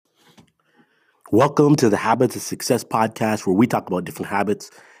Welcome to the Habits of Success podcast, where we talk about different habits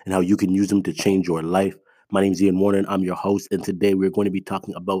and how you can use them to change your life. My name is Ian Warner. I'm your host, and today we're going to be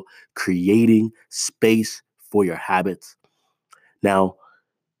talking about creating space for your habits. Now,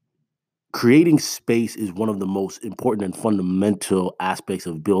 creating space is one of the most important and fundamental aspects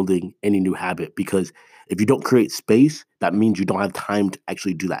of building any new habit because if you don't create space, that means you don't have time to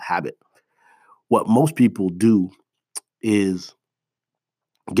actually do that habit. What most people do is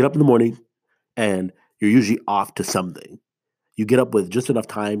get up in the morning and you're usually off to something. You get up with just enough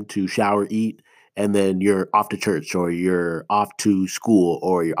time to shower, eat, and then you're off to church or you're off to school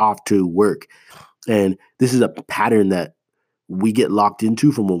or you're off to work. And this is a pattern that we get locked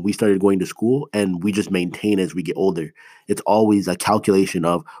into from when we started going to school and we just maintain as we get older. It's always a calculation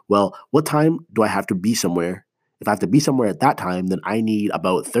of, well, what time do I have to be somewhere? If I have to be somewhere at that time, then I need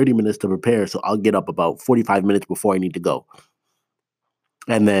about 30 minutes to prepare. So I'll get up about 45 minutes before I need to go.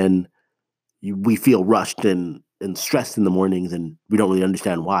 And then we feel rushed and stressed in the mornings and we don't really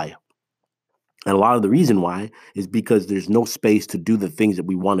understand why. And a lot of the reason why is because there's no space to do the things that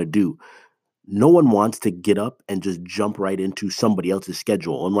we want to do. No one wants to get up and just jump right into somebody else's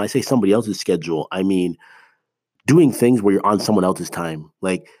schedule. And when I say somebody else's schedule, I mean doing things where you're on someone else's time.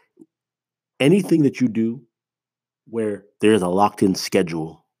 Like anything that you do where there's a locked in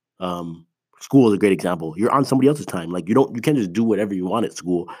schedule. School is a great example. You're on somebody else's time. Like you can't just do whatever you want at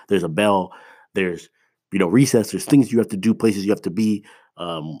school. There's a bell, there's recess, there's things you have to do, places you have to be.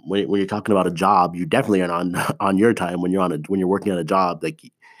 When you're talking about a job, you definitely aren't on on your time when you're working on a job. Like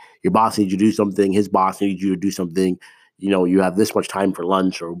your boss needs you to do something, his boss needs you to do something. You have this much time for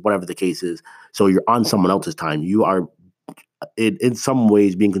lunch or whatever the case is. So you're on someone else's time. You are in some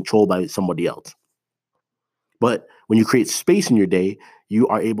ways being controlled by somebody else. But when you create space in your day, you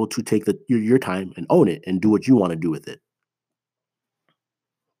are able to take your time and own it and do what you want to do with it.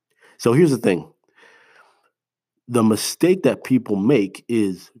 So here's the thing. The mistake that people make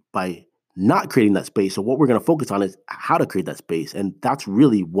is by not creating that space. So what we're going to focus on is how to create that space. And that's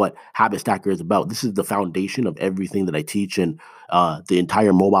really what Habit Stacker is about. This is the foundation of everything that I teach. And the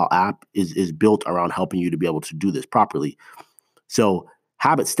entire mobile app is built around helping you to be able to do this properly. So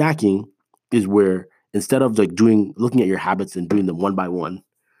habit stacking is where instead of looking at your habits and doing them one by one,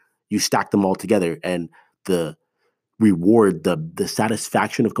 you stack them all together. And the reward, the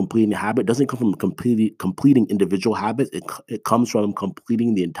satisfaction of completing a habit doesn't come from completing individual habits. It comes from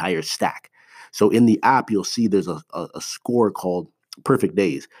completing the entire stack. So in the app, you'll see there's a score called perfect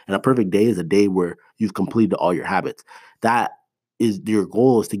days. And a perfect day is a day where you've completed all your habits. That is your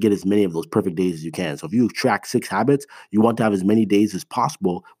goal, is to get as many of those perfect days as you can. So if you track 6 habits, you want to have as many days as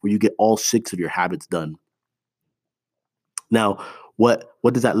possible where you get all 6 of your habits done. Now, what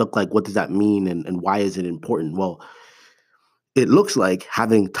does that look like? What does that mean? And why is it important? Well, it looks like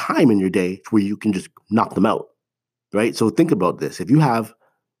having time in your day where you can just knock them out, right? So think about this. If you have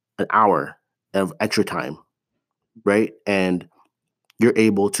an hour of extra time, right? And you're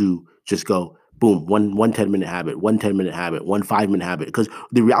able to just go, boom, one 10-minute habit, one 10-minute habit, one 5-minute habit. Because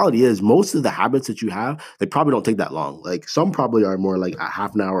the reality is most of the habits that you have, they probably don't take that long. Like some probably are more like a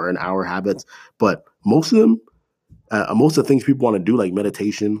half an hour, an hour habits, but most of them, most of the things people want to do, like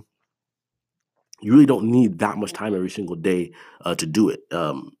meditation, you really don't need that much time every single day to do it.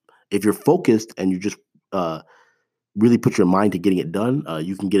 If you're focused and you just uh, really put your mind to getting it done,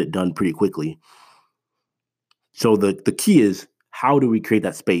 you can get it done pretty quickly. So the key is, how do we create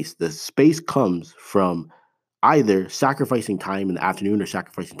that space? The space comes from either sacrificing time in the afternoon or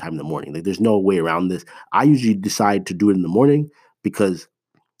sacrificing time in the morning. Like there's no way around this. I usually decide to do it in the morning because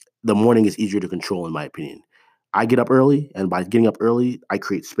the morning is easier to control, in my opinion. I get up early, and by getting up early, I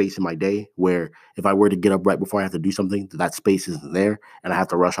create space in my day where if I were to get up right before I have to do something, that space isn't there and I have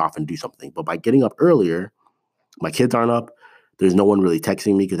to rush off and do something. But by getting up earlier, my kids aren't up. There's no one really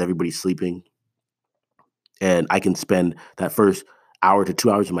texting me because everybody's sleeping. And I can spend that first hour to 2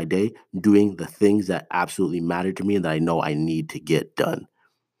 hours of my day doing the things that absolutely matter to me and that I know I need to get done.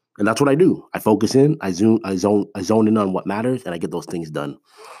 And that's what I do. I focus in, I zone in on what matters, and I get those things done.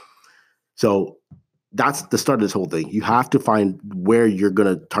 So that's the start of this whole thing. You have to find where you're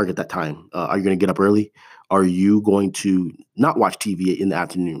going to target that time. Are you going to get up early? Are you going to not watch TV in the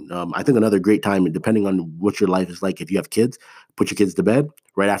afternoon? I think another great time, and depending on what your life is like, if you have kids, put your kids to bed.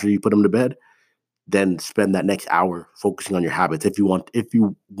 Right after you put them to bed, then spend that next hour focusing on your habits. If you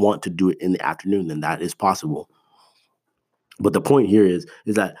want to do it in the afternoon, then that is possible. But the point here is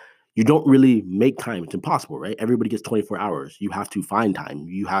that you don't really make time. It's impossible, right? Everybody gets 24 hours. You have to find time.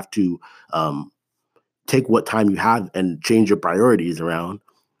 You have to take what time you have and change your priorities around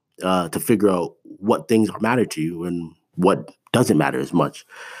to figure out what things matter to you and what doesn't matter as much.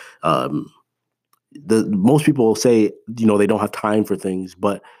 Um, the most people will say, they don't have time for things,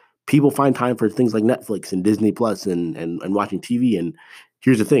 but people find time for things like Netflix and Disney Plus and watching TV. And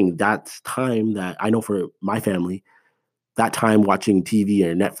here's the thing, that's time that I know for my family, that time watching TV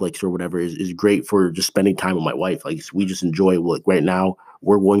or Netflix or whatever is great for just spending time with my wife. Like we just enjoy, like right now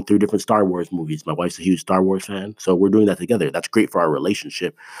we're going through different Star Wars movies. My wife's a huge Star Wars fan, so we're doing that together. That's great for our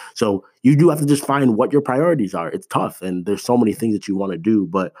relationship. So you do have to just find what your priorities are. It's tough, and there's so many things that you want to do,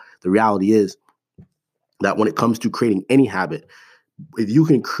 but the reality is that when it comes to creating any habit, if you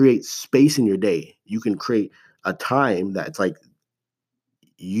can create space in your day, you can create a time that's like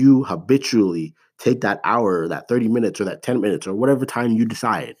you habitually take that hour, or that 30 minutes, or that 10 minutes, or whatever time you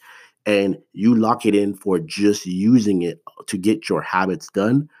decide, and you lock it in for just using it to get your habits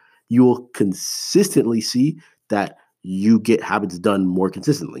done, you will consistently see that you get habits done more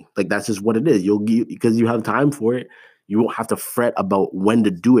consistently. Like that's just what it is. Because you have time for it, you won't have to fret about when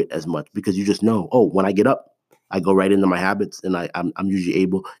to do it as much because you just know, oh, when I get up, I go right into my habits and I'm usually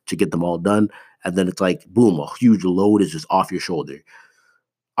able to get them all done. And then it's like, boom, a huge load is just off your shoulder.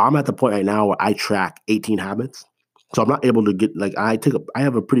 I'm at the point right now where I track 18 habits. So I'm not able to get like I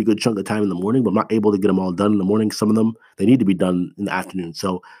have a pretty good chunk of time in the morning, but I'm not able to get them all done in the morning. Some of them they need to be done in the afternoon.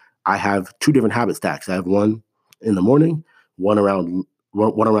 So I have two different habit stacks. I have one in the morning, one around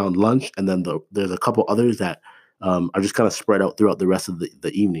one around lunch, and then there's a couple others that are just kind of spread out throughout the rest of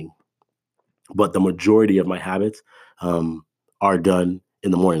the evening. But the majority of my habits are done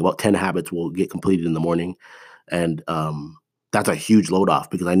in the morning. About 10 habits will get completed in the morning, and that's a huge load off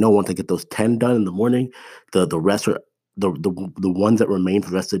because I know once I get those 10 done in the morning, the rest are the ones that remain for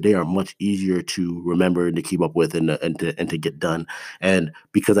the rest of the day are much easier to remember and to keep up with and to get done. And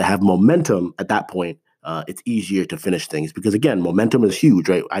because I have momentum at that point, it's easier to finish things because again, momentum is huge,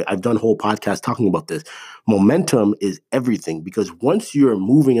 right? I've done whole podcasts talking about this. Momentum is everything because once you're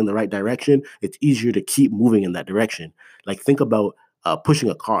moving in the right direction, it's easier to keep moving in that direction. Like think about pushing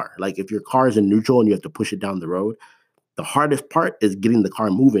a car. Like if your car is in neutral and you have to push it down the road, the hardest part is getting the car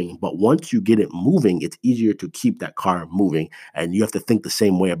moving. But once you get it moving, it's easier to keep that car moving. And you have to think the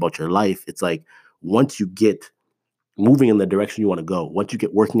same way about your life. It's like once you get moving in the direction you want to go, once you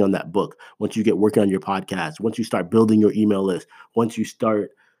get working on that book, once you get working on your podcast, once you start building your email list, once you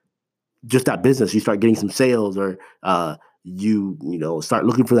start just that business, you start getting some sales, or start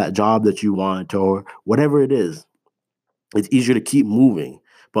looking for that job that you want, or whatever it is, it's easier to keep moving.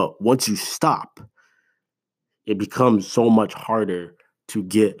 But once you stop, it becomes so much harder to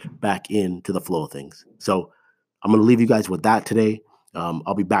get back into the flow of things. So I'm going to leave you guys with that today.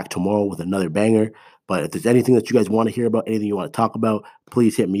 I'll be back tomorrow with another banger. But if there's anything that you guys want to hear about, anything you want to talk about,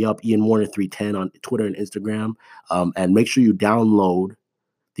 please hit me up, Ian Warner 310 on Twitter and Instagram. And make sure you download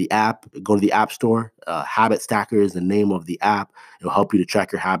the app. Go to the App Store. Habit Stacker is the name of the app. It'll help you to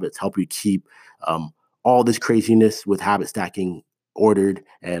track your habits, help you keep all this craziness with habit stacking ordered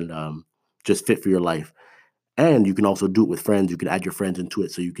and just fit for your life. And you can also do it with friends. You can add your friends into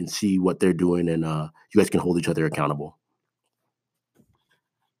it so you can see what they're doing and you guys can hold each other accountable.